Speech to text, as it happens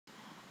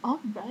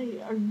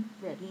Alright, are you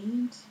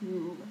ready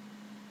to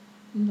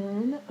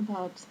learn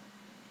about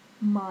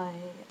my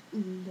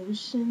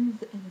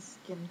lotions and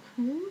skin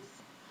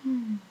creams?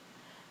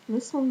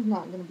 This one's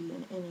not going to be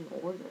in any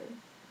order.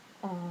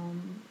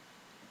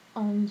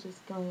 I'm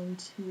just going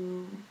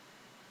to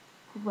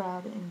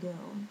grab and go.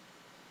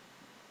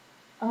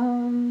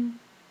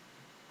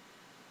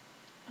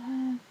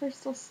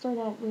 First I'll start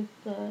out with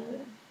the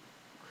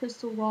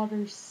Crystal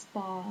Water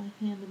Spa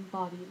Hand and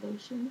Body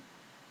Lotion,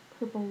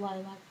 Purple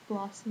Lilac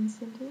Blossom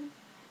Scented.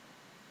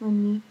 My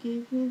niece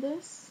gave me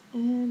this,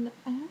 and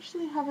I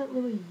actually haven't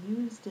really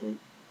used it,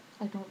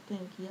 I don't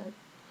think, yet.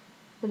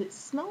 But it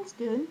smells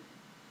good. It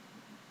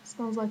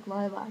smells like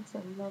lilacs.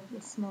 I love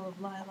the smell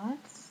of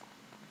lilacs.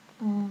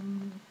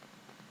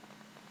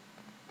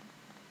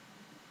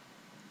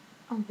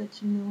 I'll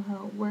let you know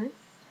how it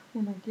works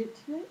when I get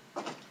to it.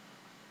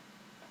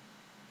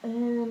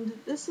 And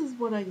this is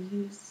what I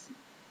used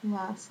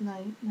last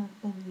night and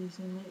I've been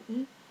using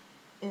lately.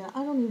 And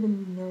I don't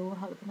even know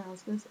how to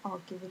pronounce this.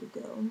 I'll give it a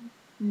go.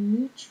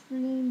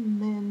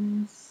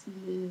 Nutrimin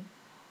C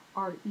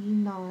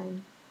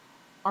RE9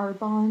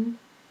 Arbonne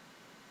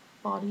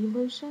Body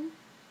Lotion.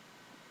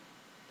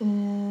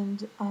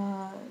 And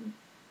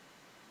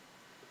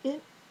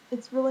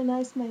it's really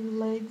nice. My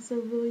legs are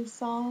really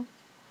soft,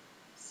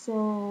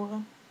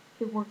 so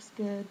it works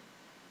good.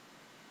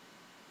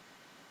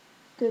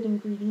 Good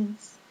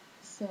ingredients,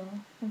 so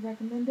I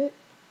recommend it.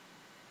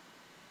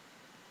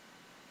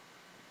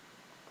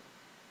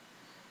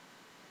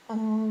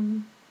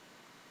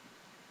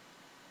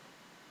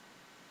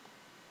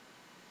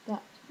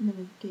 That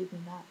Minnie gave me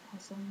that.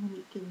 Also,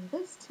 Minnie gave me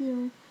this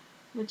too,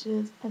 which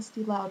is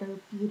Estee Lauder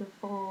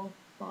Beautiful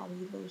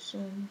Body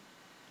Lotion,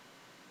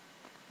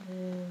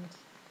 and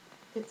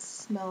it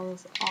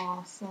smells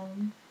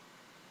awesome.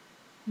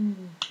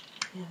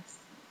 Yes.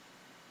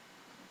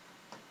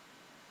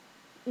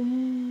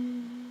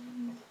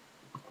 And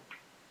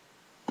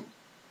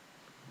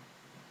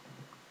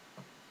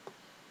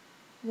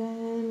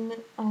then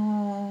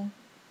I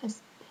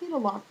paid a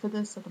lot for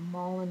this at a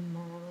mall in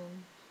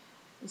Maryland.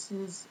 This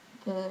is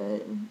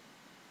the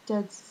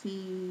Deep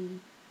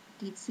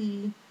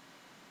Sea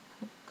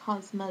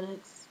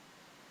Cosmetics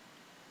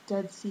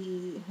Dead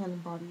Sea Hand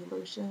and Body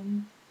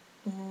Lotion,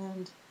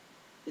 and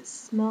it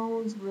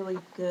smells really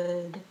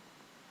good.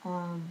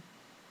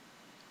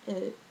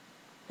 It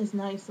is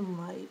nice and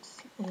light,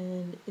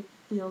 and it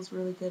feels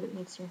really good. It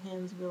makes your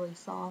hands really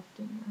soft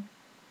and your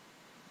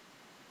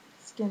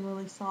skin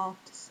really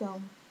soft,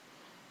 so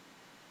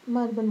it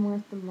might have been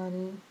worth the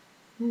money.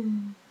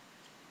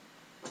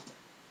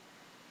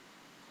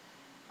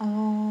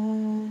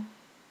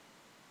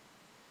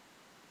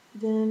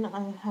 Then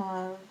I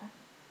have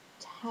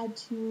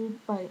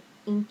Tattooed by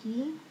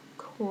Inky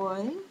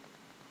Koi,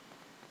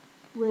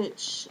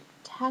 which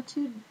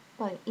Tattooed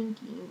by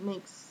Inky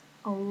makes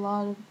a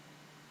lot of,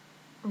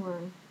 or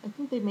I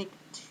think they make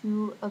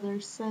 2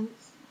 other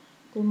scents.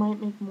 They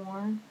might make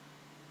more,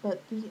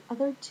 but the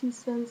other 2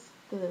 scents,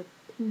 the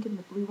pink and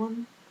the blue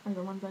one, are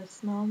the ones I've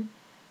smelled,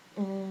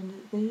 and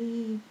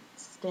they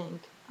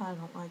stink. I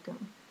don't like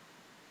them.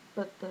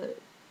 But the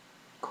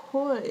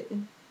Koi,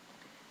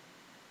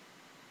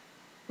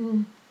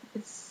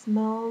 it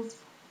smells,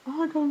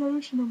 oh, I got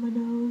lotion on my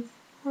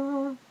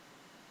nose.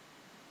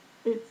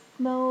 It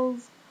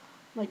smells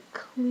like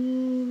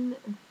clean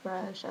and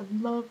fresh. I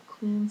love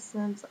clean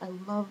scents. I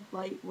love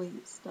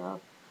lightweight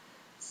stuff.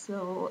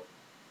 So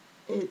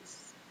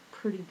it's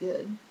pretty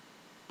good.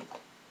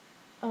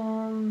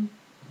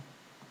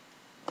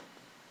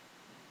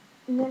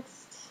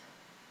 Next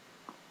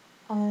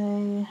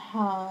I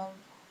have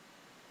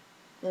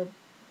the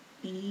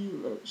bee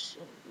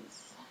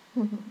lotions.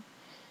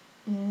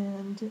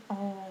 And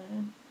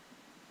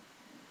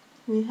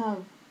we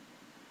have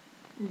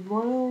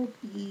Royal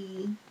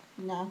Bee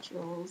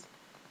Naturals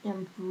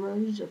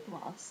Ambrosia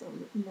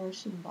Blossom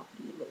Nourishing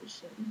Body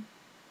Lotion.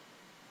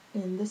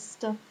 And this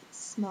stuff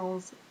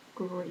smells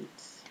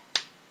great.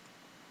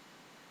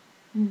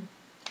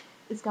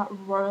 It's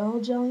got royal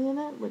jelly in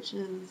it, which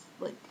is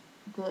like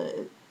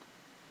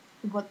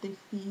what they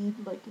feed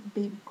like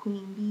baby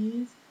queen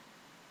bees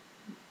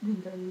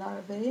in their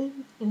larvae,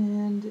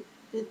 and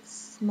it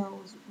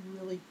smells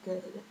really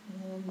good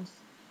and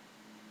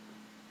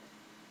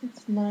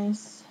it's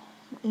nice.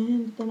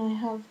 And then I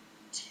have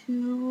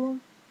 2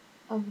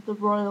 of the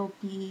Royal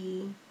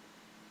Bee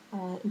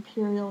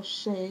Imperial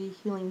Shea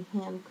Healing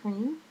Hand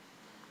Cream,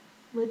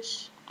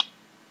 which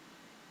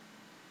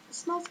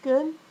smells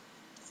good.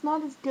 It's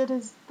not as good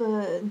as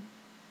the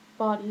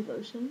body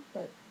lotion,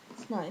 but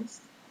it's nice.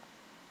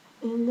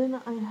 And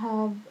then I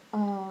have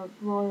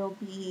Royal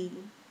Bee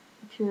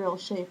Imperial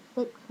Shea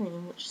Foot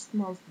Cream, which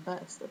smells the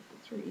best of the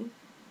 3.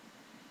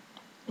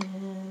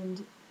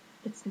 And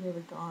it's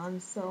nearly gone,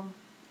 so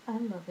I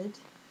love it.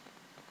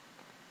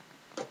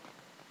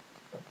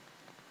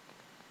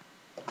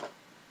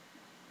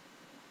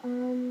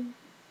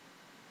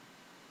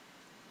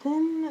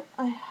 Then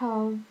I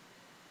have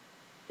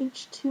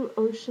H2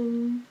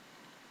 Ocean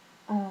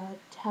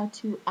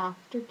Tattoo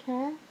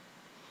Aftercare,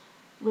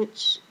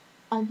 which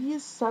I've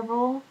used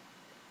several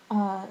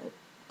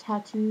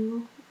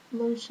tattoo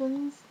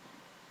lotions,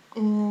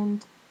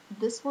 and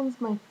this one's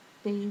my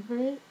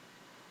favorite.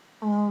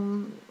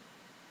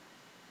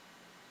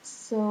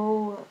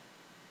 So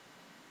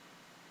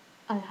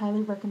I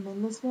highly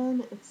recommend this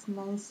one. It's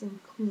nice and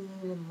clean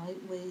and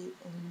lightweight,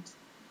 and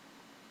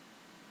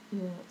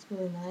it's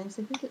really nice.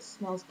 I think it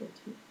smells good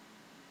too.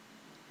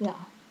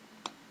 Yeah,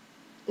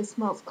 it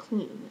smells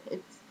clean.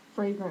 It's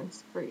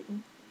fragrance free.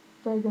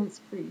 Fragrance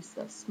free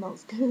stuff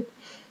smells good.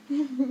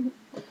 and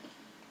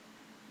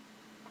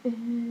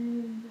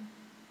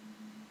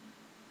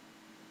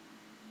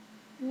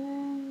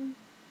then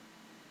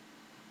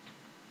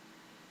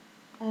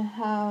I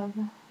have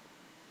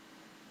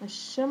my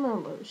shimmer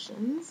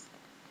lotions.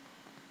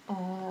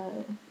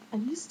 I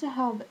used to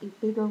have a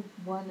bigger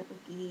one of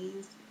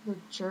these, the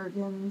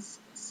Jergens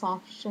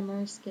Soft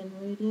Shimmer Skin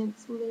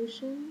Radiance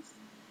lotions.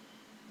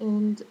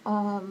 And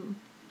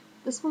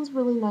this one's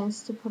really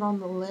nice to put on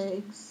the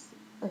legs,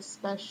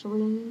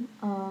 especially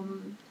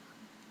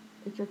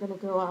if you're going to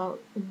go out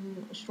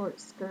in a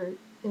short skirt.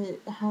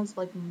 It has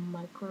like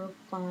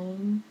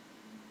microfine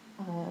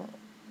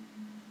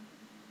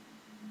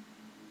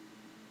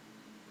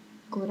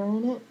glitter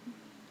in it,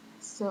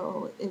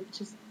 so it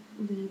just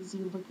leaves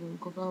you looking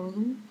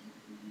glowing.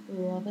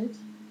 Love it.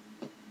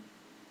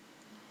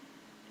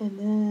 And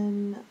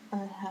then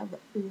I have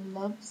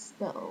Love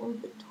Spell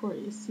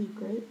Victoria's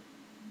Secret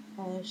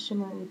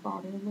Shimmery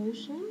Body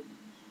Lotion.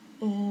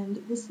 And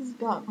this has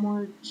got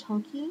more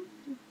chunky,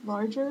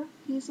 larger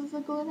pieces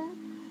of glitter.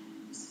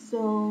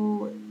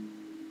 So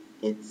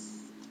it's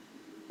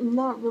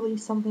not really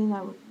something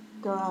I would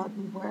go out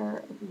and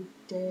wear every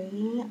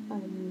day.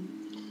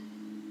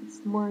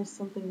 It's more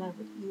something I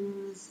would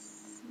use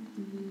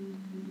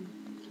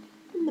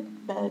in the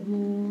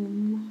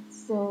bedroom.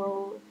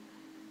 So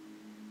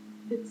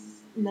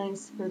it's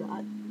nice for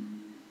that.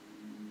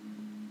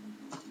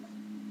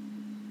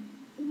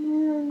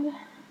 And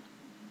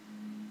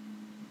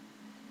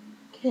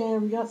okay,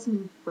 we got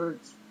some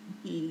Burt's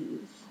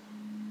Bees.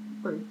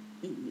 Burt's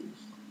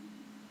Bees.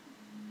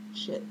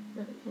 Shit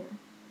right here.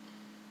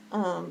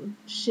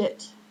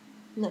 Shit,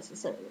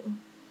 necessarily.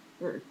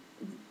 Or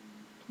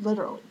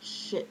literally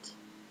shit.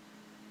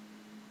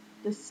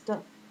 This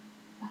stuff.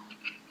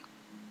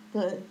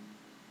 The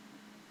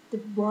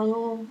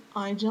royal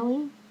eye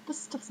jelly. This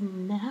stuff's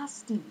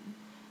nasty.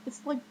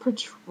 It's like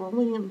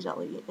petroleum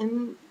jelly.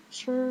 And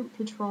sure,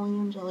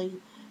 petroleum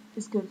jelly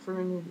is good for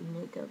removing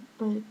makeup,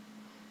 but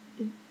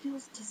it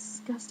feels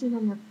disgusting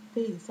on your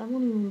face. I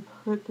won't even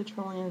put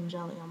petroleum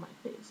jelly on my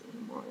face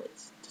anymore.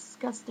 It's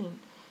disgusting.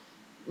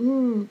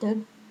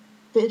 Dead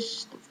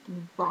fish that's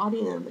been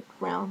rotting in the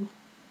ground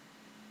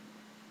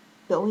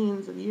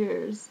billions of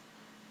years.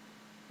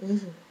 Ugh.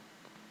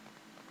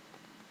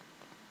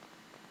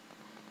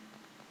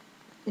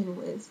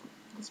 Anyways,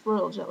 this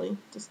royal jelly,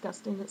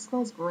 disgusting. It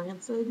smells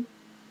rancid.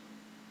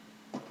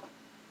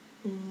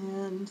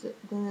 And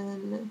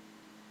then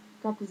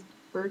got this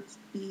Burt's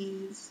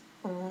Bees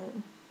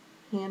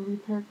hand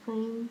repair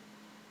cream.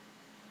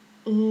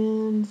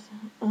 And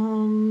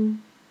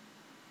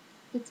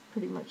it's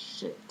pretty much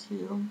shit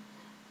too.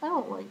 I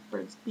don't like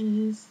Burt's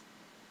Bees.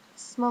 It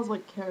smells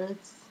like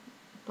carrots,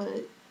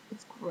 but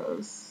it's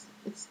gross.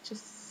 It's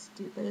just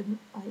stupid.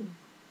 I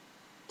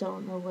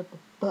don't know what the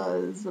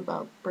buzz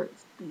about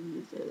Burt's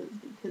Bees is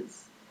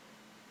because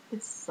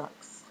it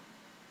sucks.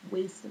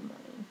 Wasting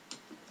money.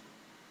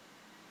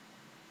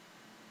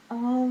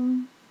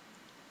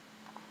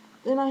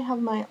 Then I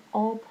have my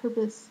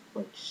all-purpose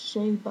like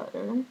shea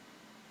butter,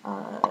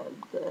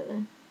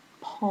 the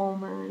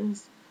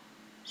Palmer's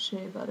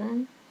shea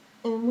butter.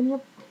 And when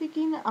you're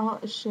picking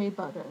out a shea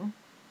butter,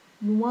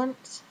 you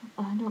want,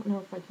 I don't know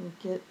if I can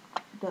get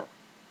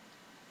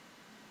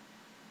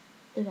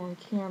it on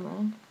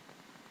camera.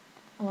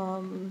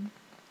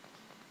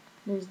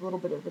 There's a little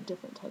bit of a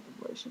different type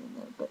of lotion in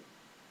there, but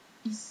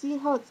you see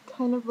how it's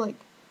kind of like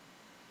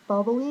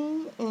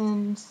bubbly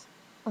and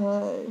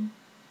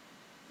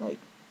like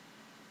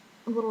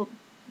little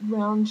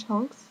round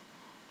chunks?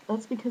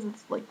 That's because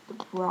it's like the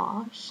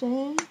raw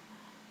shea,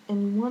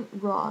 and you want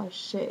raw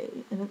shea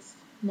in its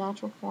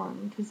natural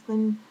form, because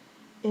then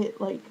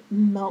it like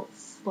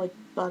melts like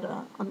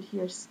butter onto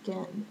your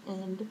skin.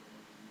 And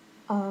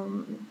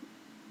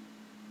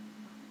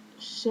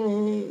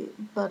shea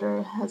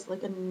butter has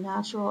like a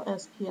natural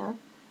SPF,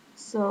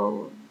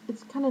 so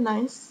it's kind of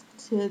nice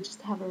to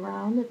just have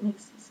around. It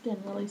makes the skin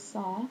really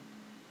soft.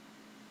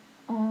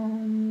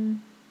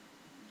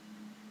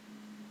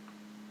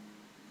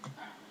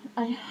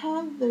 I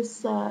have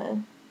this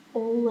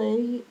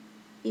Olay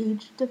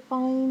Age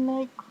Defying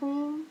Night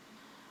Cream.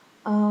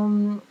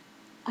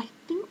 I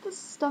think this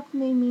stuff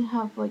made me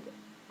have like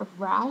a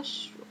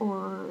rash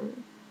or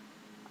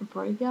a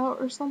breakout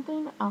or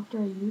something after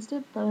I used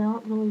it, but I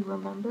don't really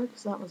remember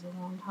because that was a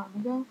long time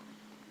ago.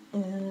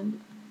 And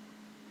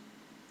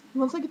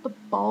once I get the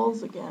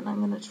balls again, I'm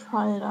going to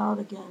try it out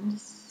again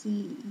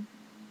to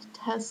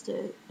test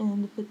it,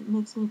 and if it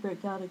makes me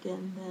break out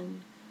again,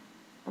 then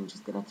I'm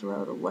just going to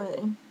throw it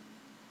away.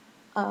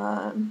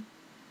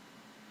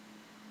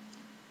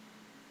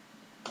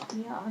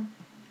 yeah.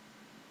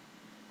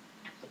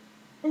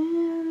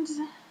 And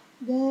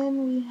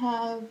then we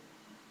have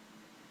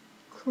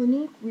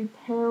Clinique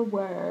Repair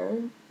Wear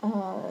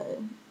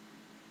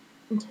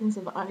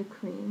Intensive Eye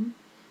Cream.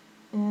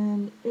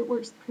 And it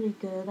works pretty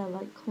good. I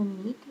like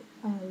Clinique.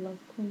 I love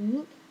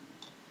Clinique.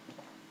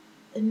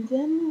 And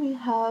then we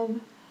have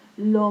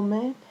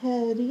L'Homme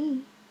Paris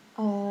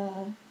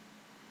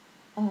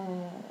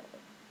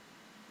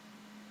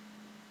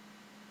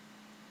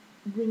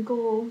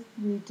wrinkle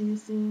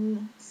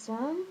reducing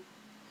serum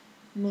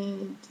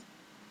made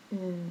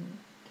in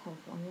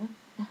California,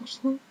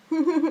 actually.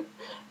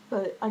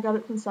 But I got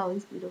it from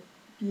Sally's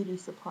Beauty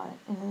Supply,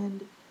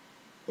 and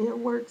it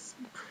works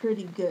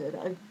pretty good.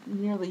 I've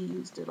nearly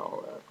used it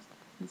all up.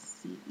 You can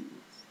see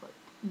it's like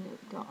nearly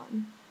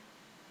gone.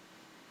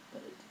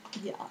 But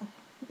yeah,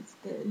 it's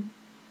good.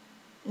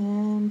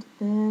 And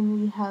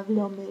then we have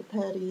L'Homme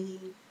Paris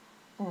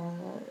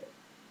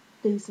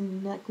face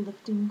and neck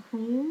lifting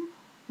cream,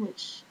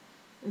 which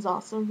is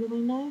also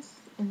really nice.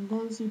 And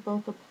those you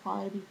both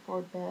apply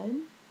before bed.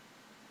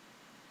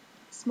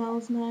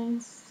 Smells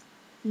nice,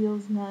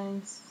 feels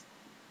nice,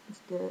 it's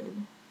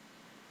good.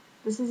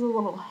 This is a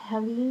little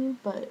heavy,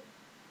 but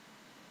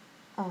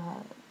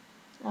I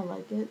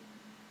like it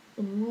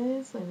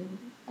anyways. I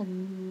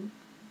mean,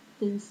 a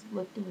face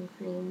lifting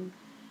cream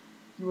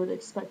you would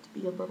expect to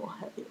be a little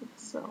heavy,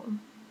 so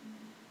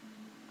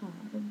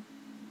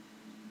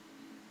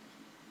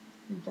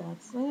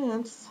that's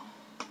it.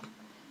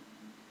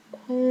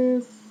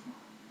 Peace.